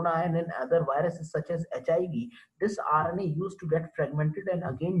corona and in other viruses such as HIV, this RNA used to get fragmented and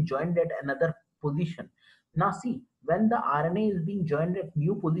again joined at another position. Now see, when the RNA is being joined at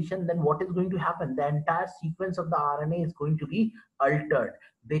new position, then what is going to happen? The entire sequence of the RNA is going to be altered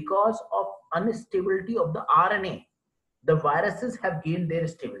because of instability of the RNA. The viruses have gained their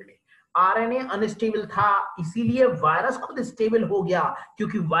stability. RNA unstable था, इसीलिए virus खुद stable हो गया,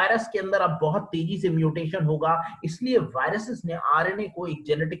 क्योंकि virus के अंदर अब बहुत तेजी से म्यूटेशन होगा, इसलिए वायरसेस ने आरएनए को एक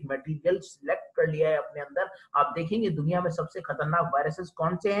जेनेटिक मटेरियल सिलेक्ट कर लिया है अपने अंदर. आप देखेंगे दुनिया में सबसे खतरनाक वायरसेस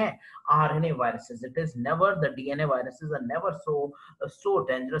कौन से हैं? RNA viruses. It is never the DNA viruses are never so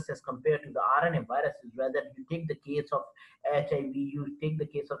dangerous as compared to the RNA viruses. Whether you take the case of HIV, you take the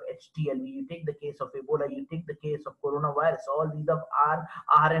case of HTLV, you take the case of Ebola, you take the case of coronavirus, all these are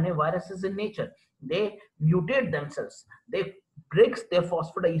RNA viruses in nature. They mutate themselves. They breaks their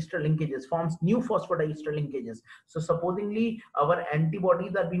phosphodiester linkages, forms new phosphodiester linkages. So supposingly our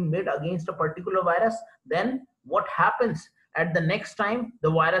antibodies are being made against a particular virus, then what happens? At the next time, the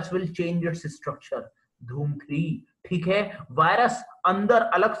virus will change its structure. धूम 3. ठीक है, virus अंदर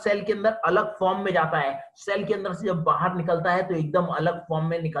अलग cell के अंदर अलग form में जाता है, सेल के अंदर से जब बाहर निकलता है तो एकदम अलग फॉर्म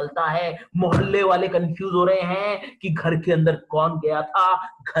में निकलता है. मोहल्ले वाले कंफ्यूज हो रहे हैं कि घर के अंदर कौन गया था,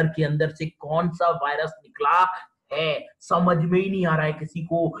 घर के अंदर से कौन सा वायरस निकला है, समझ में ही नहीं आ रहा है किसी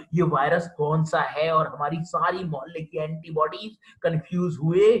को ये वायरस कौन सा है, और हमारी सारी मोहल्ले की एंटीबॉडीज कंफ्यूज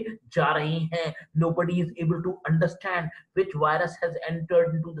हुए जा रही हैं. Nobody is able to understand which virus has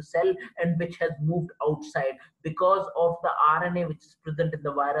entered into the cell and which has moved outside. Because of the RNA which is present in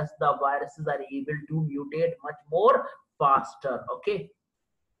the virus, the viruses are able to mutate much more faster. Okay,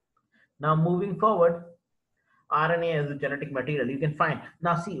 now moving forward, RNA as a genetic material you can find.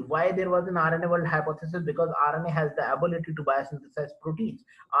 Now see why there was an RNA world hypothesis, because RNA has the ability to biosynthesize proteins.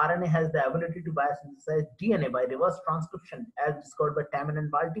 RNA has the ability to biosynthesize DNA by reverse transcription as discovered by Taman and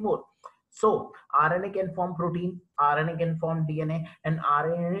Baltimore. So RNA can form protein, RNA can form DNA, and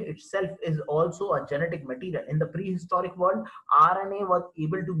RNA itself is also a genetic material. In the prehistoric world, RNA was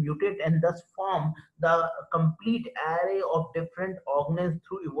able to mutate and thus form the complete array of different organisms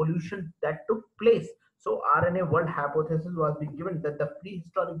through evolution that took place. So RNA world hypothesis was being given that the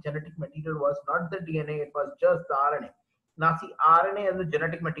prehistoric genetic material was not the DNA, it was just the RNA. Now see, RNA as a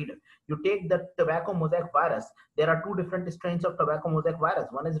genetic material. You take the tobacco mosaic virus. There are two different strains of tobacco mosaic virus.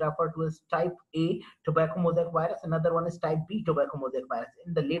 One is referred to as type A tobacco mosaic virus. Another one is type B tobacco mosaic virus.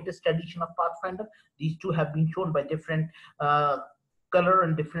 In the latest edition of Pathfinder, these two have been shown by different color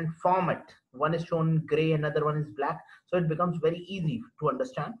and different format. One is shown gray, another one is black. So it becomes very easy to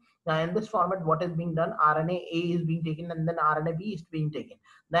understand. Now in this format, what is being done? RNA A is being taken and then RNA B is being taken.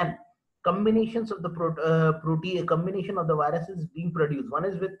 Then combinations of the protein, combination of the viruses is being produced. One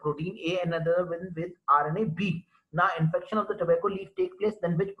is with protein A and another with RNA B. Now infection of the tobacco leaf take place,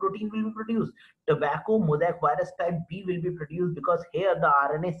 then which protein will be produced? Tobacco mosaic virus type B will be produced, because here the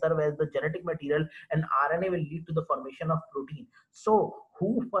RNA serve as the genetic material and RNA will lead to the formation of protein. So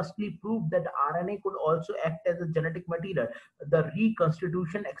who firstly proved that RNA could also act as a genetic material? The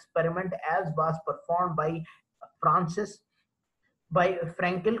reconstitution experiment as was performed by Francis by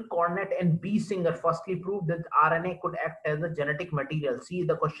Frankel, Cornett, and B. Singer firstly proved that RNA could act as a genetic material. See,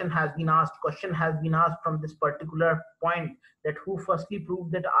 the question has been asked. Question has been asked from this particular point, that who firstly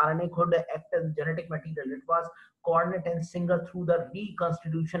proved that RNA could act as genetic material. It was Cornett and Singer through the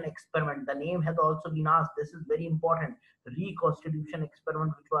reconstitution experiment. The name has also been asked. This is very important. Reconstitution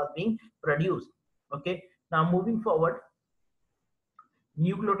experiment which was being produced. Okay. Now moving forward.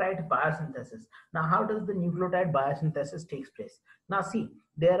 Nucleotide biosynthesis. Now, how does the nucleotide biosynthesis takes place? Now, see,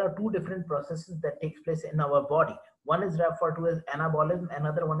 there are two different processes that takes place in our body. One is referred to as anabolism,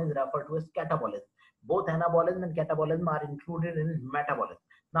 another one is referred to as catabolism. Both anabolism and catabolism are included in metabolism.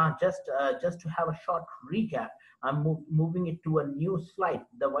 Now, just to have a short recap, I'm moving it to a new slide,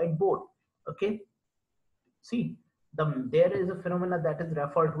 the whiteboard. Okay, see, there is a phenomena that is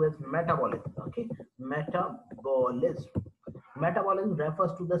referred to as metabolism. Okay, metabolism. Metabolism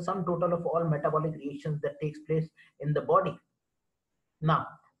refers to the sum total of all metabolic reactions that takes place in the body. Now,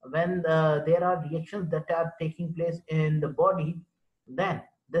 when there are reactions that are taking place in the body, then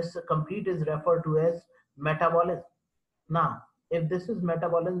this complete is referred to as metabolism. Now, if this is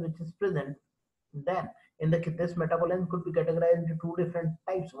metabolism which is present, then this metabolism could be categorized into two different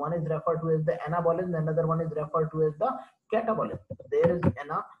types. One is referred to as the anabolism, another one is referred to as the catabolism. There is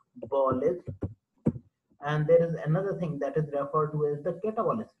anabolism, and there is another thing that is referred to as the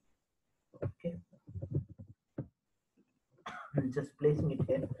catabolism. Okay, I'm just placing it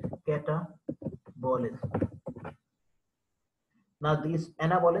here, catabolism. Now these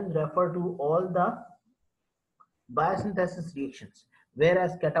anabolisms refer to all the biosynthesis reactions,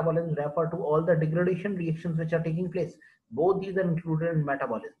 whereas catabolisms refer to all the degradation reactions which are taking place. Both these are included in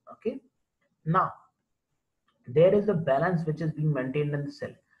metabolism. Okay, now there is a balance which is being maintained in the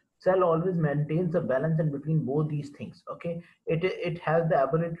cell. Cell always maintains a balance in between both these things. Okay, it has the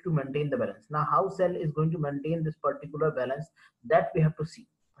ability to maintain the balance. Now, how cell is going to maintain this particular balance, that we have to see.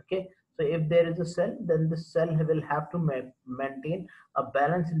 Okay, so if there is a cell, then the cell will have to maintain a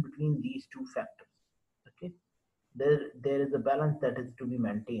balance in between these two factors. Okay, there is a balance that is to be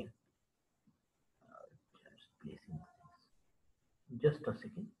maintained. Just a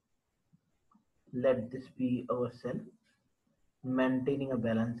second, let this be our cell maintaining a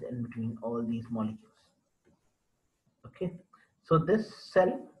balance in between all these molecules. Okay, so this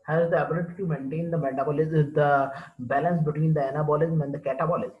cell has the ability to maintain the metabolism, the balance between the anabolism and the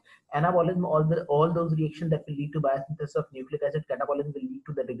catabolism. Anabolism, all those reactions that will lead to biosynthesis of nucleic acid. Catabolism will lead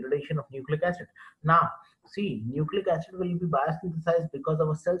to the degradation of nucleic acid. Now, see, nucleic acid will be biosynthesized because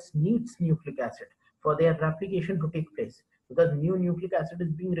our cells needs nucleic acid for their replication to take place, because new nucleic acid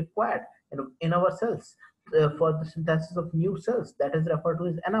is being required in our cells for the synthesis of new cells. That is referred to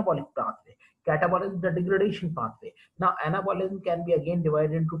as anabolic pathway. Catabolism is the degradation pathway. Now, anabolism can be again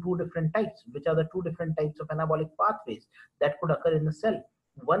divided into two different types, which are the two different types of anabolic pathways that could occur in the cell.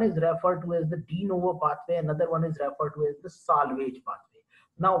 One is referred to as the de novo pathway, another one is referred to as the salvage pathway.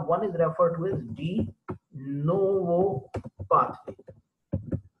 Now, one is referred to as de novo pathway,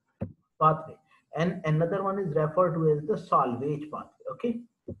 and another one is referred to as the salvage pathway. Okay,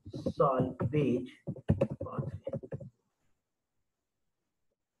 salvage pathway.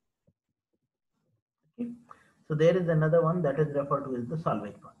 Okay, so there is another one that is referred to as the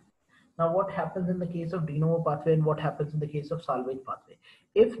salvage pathway. Now, what happens in the case of de novo pathway and what happens in the case of salvage pathway?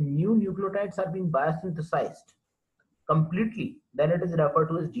 If new nucleotides are being biosynthesized completely, then it is referred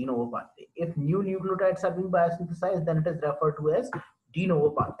to as de novo pathway. If new nucleotides are being biosynthesized, then it is referred to as de novo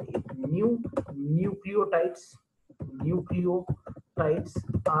pathway. If new nucleotides are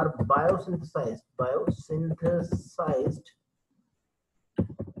biosynthesized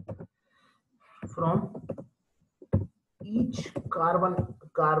from each carbon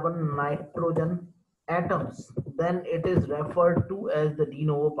nitrogen atoms, then it is referred to as the de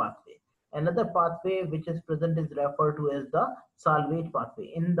novo pathway. Another pathway which is present is referred to as the salvage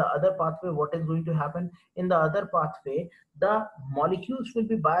pathway. In the other pathway, what is going to happen? In the other pathway, the molecules will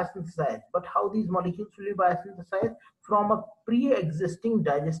be biosynthesized. But how these molecules will be biosynthesized? From a pre-existing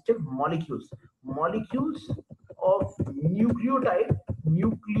digestive molecules of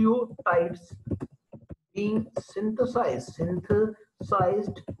nucleotides being synthesized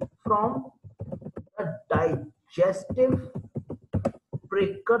from the digestive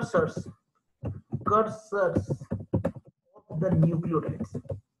precursors of the nucleotides.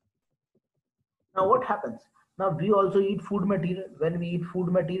 Now, what happens? Now, we also eat food material. When we eat food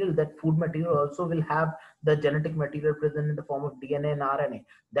material, that food material also will have the genetic material present in the form of DNA and RNA.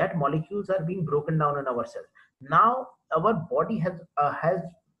 That molecules are being broken down in our cells. Now, our body has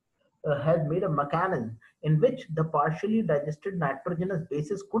made a mechanism in which the partially digested nitrogenous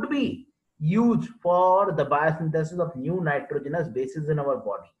bases could be used for the biosynthesis of new nitrogenous bases in our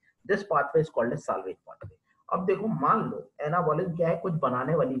body. This pathway is called as salvage pathway. अब देखो, मान लो anabolism क्या है, कुछ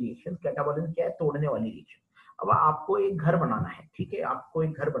बनाने वाली reaction, catabolism क्या है, तोड़ने वाली रिएक्शन। अब आपको एक घर बनाना है, ठीक है, आपको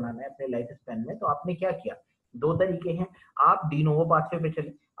एक घर बनाना है अपने लाइफ स्पैन में, तो आपने क्या किया, दो तरीके हैं। आप डी नोवो पाथवे पे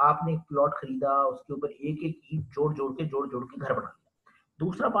चले, आपने एक प्लॉट खरीदा, उसके ऊपर एक एक ईंट जोड़ जोड़ के घर बना लिया।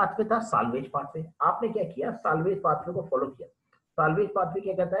 दूसरा पाथवे था साल्वेज पाथवे। आपने क्या किया, साल्वेज पाथवे को फॉलो किया। साल्वेज पाथवे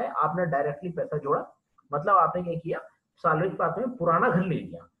क्या कहता है, आपने डायरेक्टली पैसा जोड़ा, मतलब आपने क्या किया, साल्वेज पाथवे में पुराना घर ले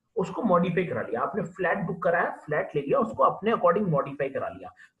लिया, उसको मॉडिफाई करा लिया। आपने फ्लैट बुक कराया, फ्लैट ले लिया, उसको अपने अकॉर्डिंग मॉडिफाई करा लिया।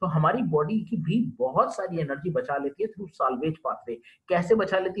 तो हमारी बॉडी की भी बहुत सारी एनर्जी बचा लेती है थ्रू साल्वेज पाथवे। कैसे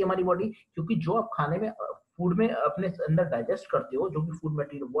बचा लेती है हमारी बॉडी, क्योंकि जो आप खाने में फूड में अपने अंदर डाइजेस्ट करते हो, जो भी food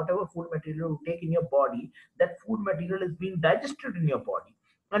material, what ever food material you take in your body, that food material is being digested in your body,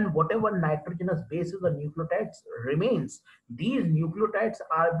 and whatever nitrogenous bases or nucleotides remains, these nucleotides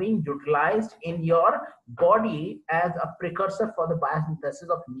are being utilized in your body as a precursor for the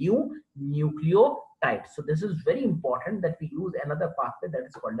biosynthesis of new nucleotides. So this is very important that we use another pathway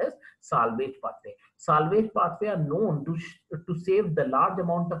that is called as salvage pathway. Salvage pathway are known to save the large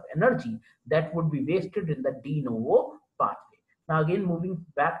amount of energy that would be wasted in the de novo pathway. Now again, moving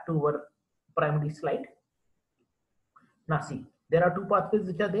back to our primary slide. Now see, there are two pathways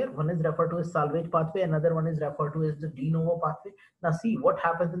which are there. One is referred to as salvage pathway, another one is referred to as the de novo pathway. Now see what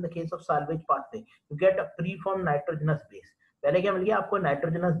happens in the case of salvage pathway. You get a preformed nitrogenous base. पहले क्या मिल गया आपको,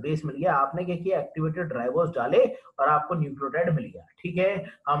 nitrogenous base मिल गया, आपने क्या किया, activated ribose डाले और आपको न्यूक्लियोटाइड मिल गया। ठीक है,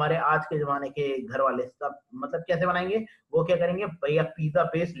 हमारे आज के जमाने के घर वाले सब मतलब कैसे बनाएंगे, वो क्या करेंगे, भैया पिज्जा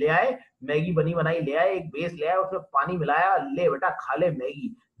बेस ले आए, मैगी बनी बनाई ले आए, एक बेस ले आए, उसमें पानी मिलाया, ले बेटा खा ले मैगी,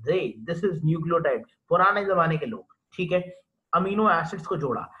 दिस इज न्यूक्लियोटाइड। पुराने जमाने के लोग, ठीक है, अमीनो एसिड्स को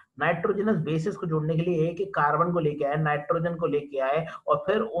जोड़ा, नाइट्रोजनस बेसिस को जोड़ने के लिए एक एक कार्बन को लेके आए, नाइट्रोजन को लेके आए, और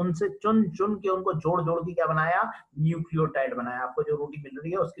फिर उनसे चुन चुन के उनको जोड़ जोड़ के क्या बनाया, न्यूक्लियोटाइड बनाया। आपको जो रोटी मिल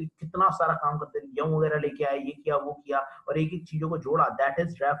रही है उसके कितना सारा काम करते हैं, गेहूं वगैरह लेके आए, ये किया वो किया, और एक एक चीजों को जोड़ा। That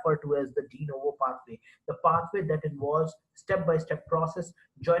is referred to as the de novo pathway, the pathway that involves step by step process,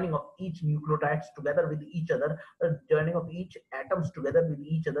 joining of each nucleotides together with each other, joining of each atoms together with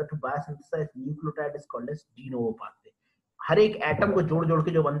each other to biosynthesize nucleotide is called as de novo pathway. हर एक atom को जोड़ जोड़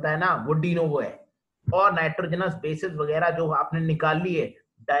के जो बनता है ना, वो डी नोवो है। और नाइट्रोजनस बेसिस वगैरह जो आपने निकाल लिए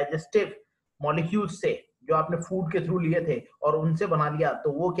डाइजेस्टिव मॉलिक्यूल्स से, जो आपने फूड के थ्रू लिए थे और उनसे बना लिया,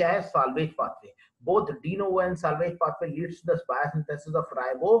 तो वो क्या है, salvage pathway. Both de novo and salvage pathway leads to the biosynthesis of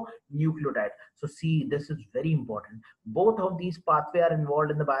ribonucleotide. So see, this is very important. Both of these pathways are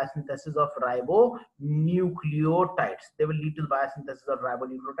involved in the biosynthesis of ribonucleotides. They will lead to the biosynthesis of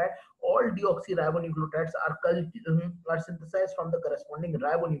ribonucleotide. All deoxyribonucleotides are synthesized from the corresponding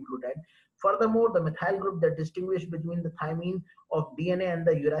ribonucleotide. Furthermore, the methyl group that distinguish between the thymine of DNA and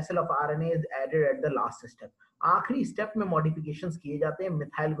the uracil of RNA is added at the last step. आखिरी step में modifications किए जाते हैं।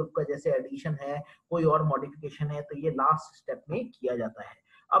 Methyl group का जैसे addition है, कोई और मॉडिफिकेशन है, तो ये लास्ट स्टेप में किया जाता है।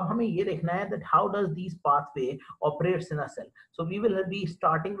 अब हमें ये देखना है that how does these pathway operates in a cell. So we will be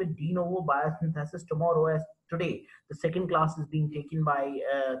starting with de novo biosynthesis tomorrow, as today the second class is being taken by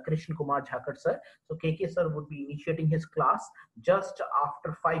Krishna Kumar Jhakar sir. So KK sir would be initiating his class just after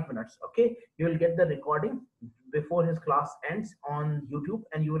 5 minutes. Okay, you will get the recording before his class ends on YouTube,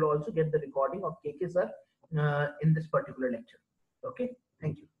 and you will also get the recording of KK sir in this particular lecture. Okay,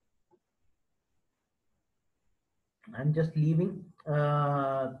 thank you. I'm just leaving.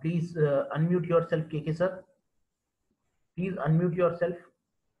 Please unmute yourself, KK sir. Please unmute yourself.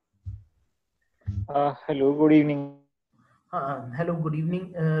 Hello, good evening. Hello, good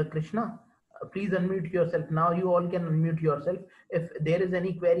evening, Krishna. Please unmute yourself. Now you all can unmute yourself. If there is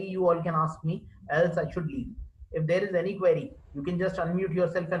any query, you all can ask me, else I should leave. If there is any query, you can just unmute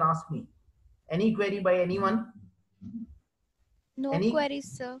yourself and ask me. Any query by anyone? No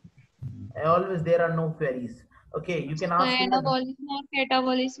queries, sir. Always there are no queries. Okay, you can ask in the anabolism और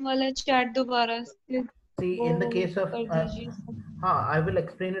catabolism वाला chat दोबारा से see in the case of कर दीजिए sir. I will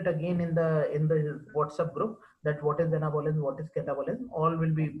explain it again in the WhatsApp group, that what is anabolism, what is catabolism, all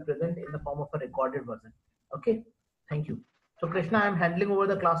will be present in the form of a recorded version. Okay, thank you. So Krishna, I am handing over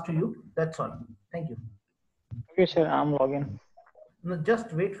the class to you. That's all. Thank you. Okay, sir, I'm logging. No,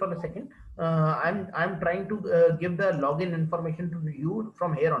 just wait for a second. I'm trying to give the login information to you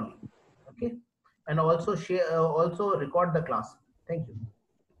from here only. Okay, and also share, also record the class. Thank you.